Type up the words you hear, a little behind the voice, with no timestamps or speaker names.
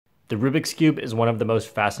The Rubik's Cube is one of the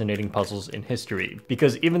most fascinating puzzles in history,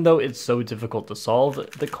 because even though it's so difficult to solve,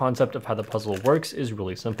 the concept of how the puzzle works is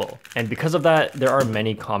really simple. And because of that, there are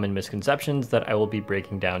many common misconceptions that I will be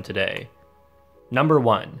breaking down today. Number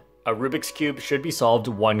 1. A Rubik's Cube should be solved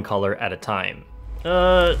one color at a time.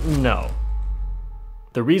 No.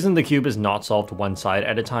 The reason the cube is not solved one side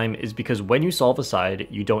at a time is because when you solve a side,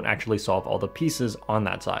 you don't actually solve all the pieces on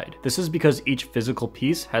that side. This is because each physical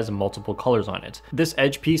piece has multiple colors on it. This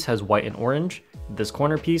edge piece has white and orange, this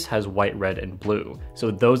corner piece has white, red, and blue.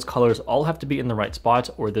 So those colors all have to be in the right spot,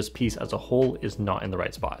 or this piece as a whole is not in the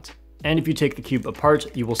right spot. And if you take the cube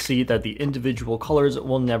apart, you will see that the individual colors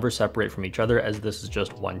will never separate from each other, as this is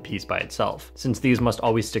just one piece by itself. Since these must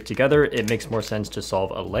always stick together, it makes more sense to solve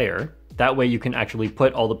a layer. That way you can actually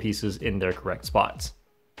put all the pieces in their correct spots.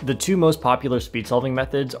 The two most popular speed solving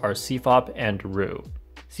methods are CFOP and RU.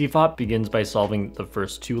 CFOP begins by solving the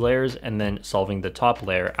first two layers and then solving the top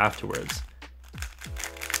layer afterwards.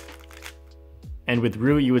 And with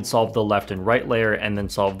RU, you would solve the left and right layer and then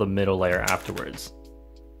solve the middle layer afterwards.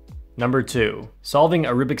 Number 2. Solving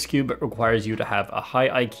a Rubik's Cube requires you to have a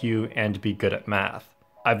high IQ and be good at math.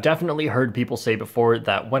 I've definitely heard people say before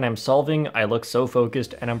that when I'm solving, I look so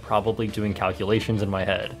focused and I'm probably doing calculations in my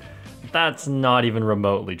head. That's not even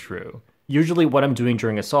remotely true. Usually what I'm doing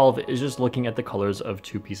during a solve is just looking at the colors of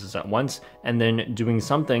two pieces at once and then doing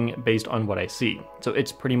something based on what I see. So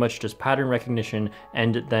it's pretty much just pattern recognition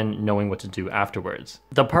and then knowing what to do afterwards.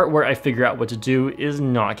 The part where I figure out what to do is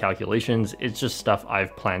not calculations, it's just stuff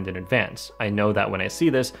I've planned in advance. I know that when I see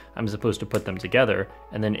this, I'm supposed to put them together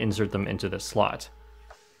and then insert them into this slot.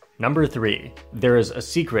 Number 3. There is a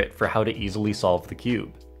secret for how to easily solve the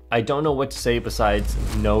cube. I don't know what to say besides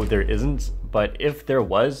no there isn't, but if there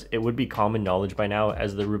was, it would be common knowledge by now,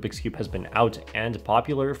 as the Rubik's Cube has been out and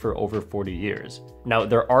popular for over 40 years. Now,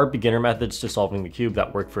 there are beginner methods to solving the cube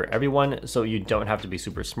that work for everyone, so you don't have to be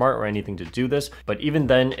super smart or anything to do this, but even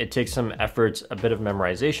then, it takes some effort, a bit of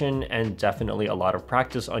memorization, and definitely a lot of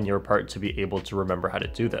practice on your part to be able to remember how to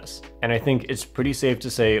do this. And I think it's pretty safe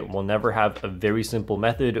to say we'll never have a very simple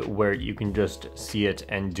method where you can just see it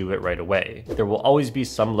and do it right away. There will always be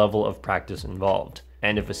some level of practice involved.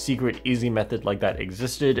 And if a secret easy method like that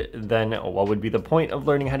existed, then what would be the point of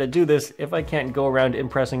learning how to do this if I can't go around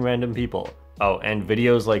impressing random people? Oh, and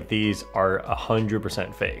videos like these are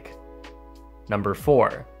 100% fake. Number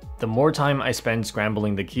 4. The more time I spend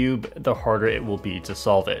scrambling the cube, the harder it will be to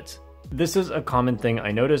solve it. This is a common thing I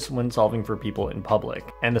notice when solving for people in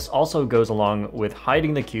public, and this also goes along with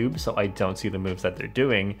hiding the cube so I don't see the moves that they're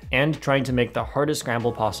doing, and trying to make the hardest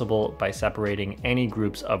scramble possible by separating any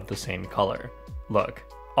groups of the same color. Look,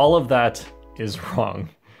 all of that is wrong.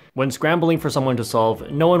 When scrambling for someone to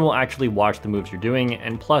solve, no one will actually watch the moves you're doing,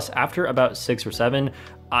 and plus after about 6 or 7,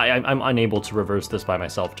 I'm unable to reverse this by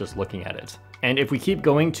myself just looking at it. And if we keep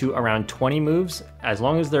going to around 20 moves, as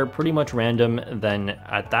long as they're pretty much random, then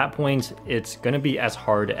at that point, it's gonna be as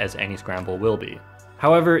hard as any scramble will be.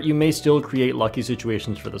 However, you may still create lucky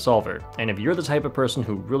situations for the solver, and if you're the type of person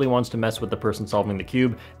who really wants to mess with the person solving the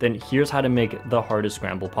cube, then here's how to make the hardest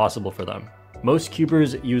scramble possible for them. Most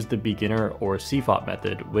cubers use the beginner or CFOP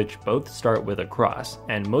method, which both start with a cross,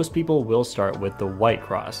 and most people will start with the white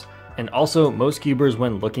cross. And also, most cubers,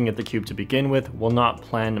 when looking at the cube to begin with, will not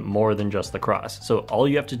plan more than just the cross. So all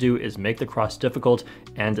you have to do is make the cross difficult,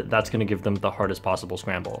 and that's going to give them the hardest possible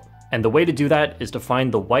scramble. And the way to do that is to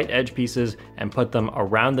find the white edge pieces and put them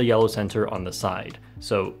around the yellow center on the side.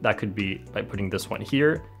 So that could be by putting this one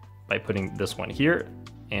here, by putting this one here,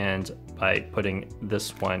 and by putting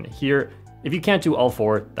this one here. If you can't do all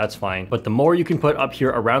 4, that's fine, but the more you can put up here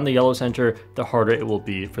around the yellow center, the harder it will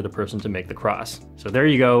be for the person to make the cross. So there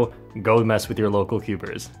you go mess with your local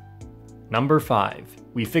cubers. Number 5,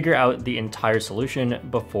 we figure out the entire solution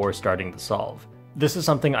before starting the solve. This is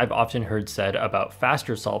something I've often heard said about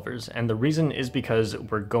faster solvers, and the reason is because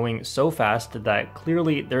we're going so fast that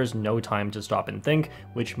clearly there's no time to stop and think,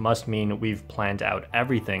 which must mean we've planned out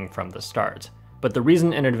everything from the start. But the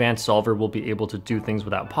reason an advanced solver will be able to do things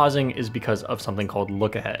without pausing is because of something called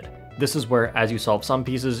look ahead. This is where, as you solve some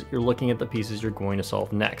pieces, you're looking at the pieces you're going to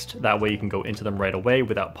solve next. That way you can go into them right away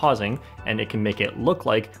without pausing, and it can make it look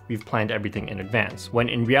like we've planned everything in advance, when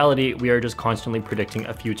in reality, we are just constantly predicting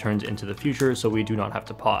a few turns into the future so we do not have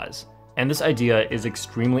to pause. And this idea is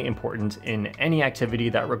extremely important in any activity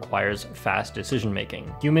that requires fast decision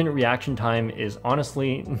making. Human reaction time is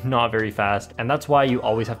honestly not very fast, and that's why you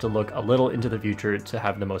always have to look a little into the future to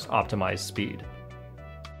have the most optimized speed.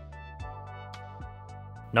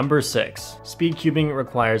 Number 6, speed cubing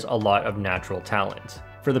requires a lot of natural talent.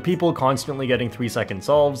 For the people constantly getting 3-second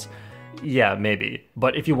solves, Yeah, maybe.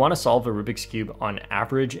 But if you want to solve a Rubik's Cube on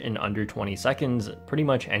average in under 20 seconds, pretty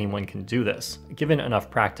much anyone can do this, given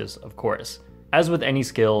enough practice, of course. As with any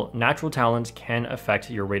skill, natural talent can affect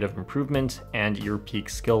your rate of improvement and your peak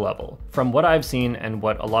skill level. From what I've seen and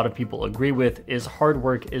what a lot of people agree with is hard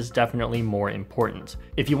work is definitely more important.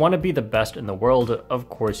 If you want to be the best in the world, of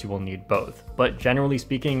course you will need both. But generally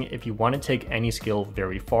speaking, if you want to take any skill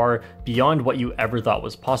very far, beyond what you ever thought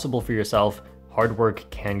was possible for yourself, hard work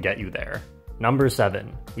can get you there. Number 7.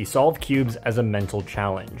 We solve cubes as a mental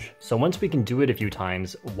challenge. So once we can do it a few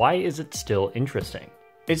times, why is it still interesting?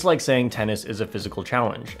 It's like saying tennis is a physical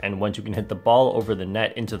challenge, and once you can hit the ball over the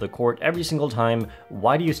net into the court every single time,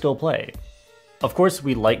 why do you still play? Of course,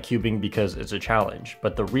 we like cubing because it's a challenge,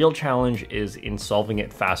 but the real challenge is in solving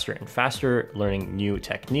it faster and faster, learning new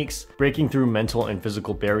techniques, breaking through mental and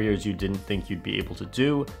physical barriers you didn't think you'd be able to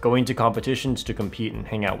do, going to competitions to compete and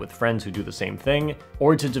hang out with friends who do the same thing,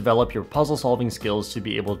 or to develop your puzzle-solving skills to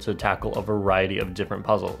be able to tackle a variety of different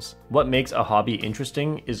puzzles. What makes a hobby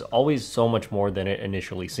interesting is always so much more than it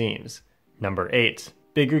initially seems. Number 8.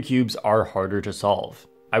 Bigger cubes are harder to solve.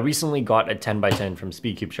 I recently got a 10x10 from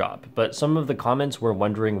Speedcube Shop, but some of the comments were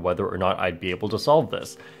wondering whether or not I'd be able to solve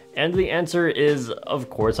this. And the answer is, of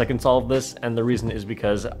course I can solve this, and the reason is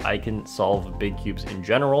because I can solve big cubes in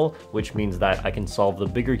general, which means that I can solve the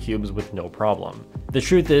bigger cubes with no problem. The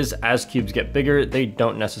truth is, as cubes get bigger, they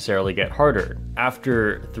don't necessarily get harder,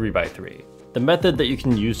 after 3x3. The method that you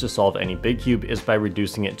can use to solve any big cube is by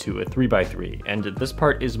reducing it to a 3x3, and this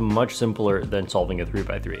part is much simpler than solving a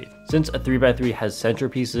 3x3. Since a 3x3 has center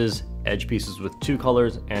pieces, edge pieces with 2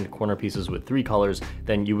 colors, and corner pieces with 3 colors,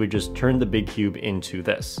 then you would just turn the big cube into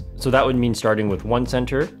this. So that would mean starting with one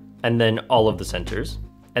center, and then all of the centers,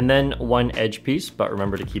 and then one edge piece, but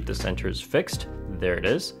remember to keep the centers fixed, there it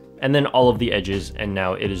is, and then all of the edges, and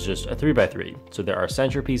now it is just a 3x3. So there are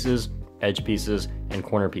center pieces, edge pieces, and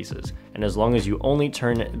corner pieces. And as long as you only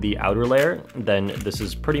turn the outer layer, then this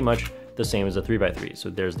is pretty much the same as a 3x3.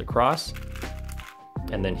 So there's the cross,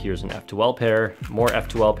 and then here's an F2L pair, more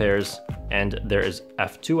F2L pairs, and there is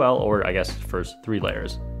F2L, or I guess first 3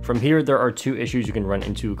 layers. From here, there are 2 issues you can run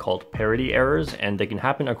into called parity errors, and they can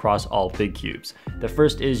happen across all big cubes. The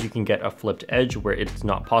first is you can get a flipped edge where it's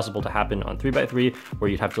not possible to happen on 3x3,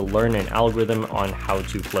 where you'd have to learn an algorithm on how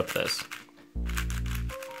to flip this.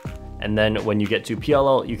 And then when you get to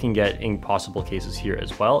PLL, you can get impossible cases here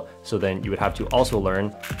as well. So then you would have to also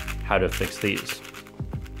learn how to fix these.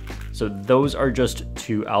 So those are just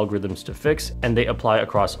 2 algorithms to fix, and they apply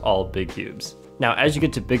across all big cubes. Now, as you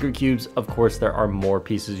get to bigger cubes, of course, there are more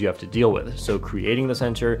pieces you have to deal with. So creating the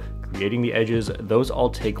center, creating the edges, those all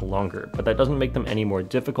take longer, but that doesn't make them any more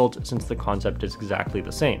difficult since the concept is exactly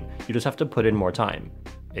the same. You just have to put in more time.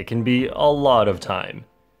 It can be a lot of time.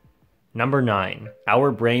 Number 9,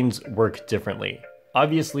 our brains work differently.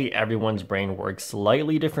 Obviously, everyone's brain works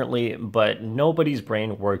slightly differently, but nobody's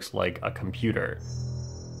brain works like a computer.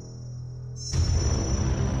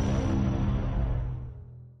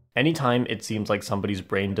 Anytime it seems like somebody's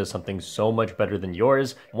brain does something so much better than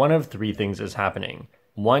yours, one of 3 things is happening.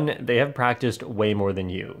 1, they have practiced way more than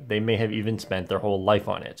you. They may have even spent their whole life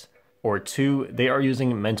on it. Or 2, they are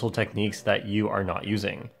using mental techniques that you are not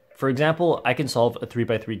using. For example, I can solve a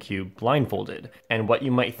 3x3 cube blindfolded, and what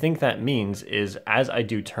you might think that means is as I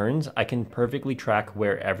do turns, I can perfectly track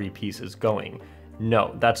where every piece is going.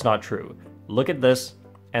 No, that's not true. Look at this,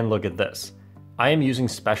 and look at this. I am using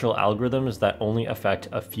special algorithms that only affect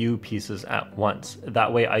a few pieces at once.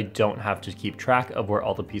 That way I don't have to keep track of where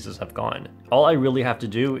all the pieces have gone. All I really have to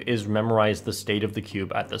do is memorize the state of the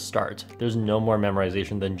cube at the start. There's no more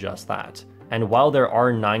memorization than just that. And while there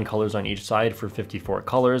are 9 colors on each side for 54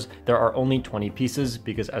 colors, there are only 20 pieces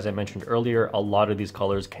because, as I mentioned earlier, a lot of these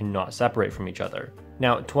colors cannot separate from each other.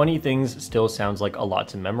 Now, 20 things still sounds like a lot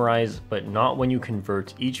to memorize, but not when you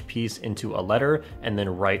convert each piece into a letter and then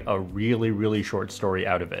write a really short story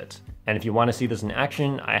out of it. And if you want to see this in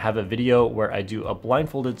action, I have a video where I do a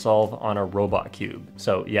blindfolded solve on a robot cube.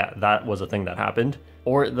 So yeah, that was a thing that happened.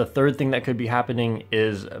 Or the third thing that could be happening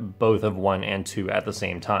is both of 1 and 2 at the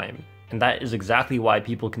same time. And that is exactly why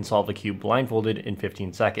people can solve a cube blindfolded in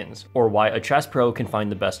 15 seconds, or why a chess pro can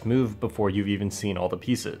find the best move before you've even seen all the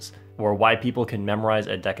pieces, or why people can memorize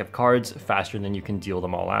a deck of cards faster than you can deal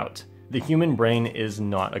them all out. The human brain is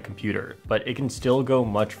not a computer, but it can still go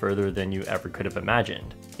much further than you ever could have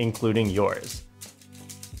imagined, including yours.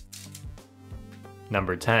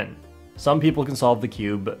 Number 10. Some people can solve the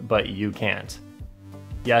cube, but you can't.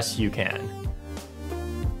 Yes, you can.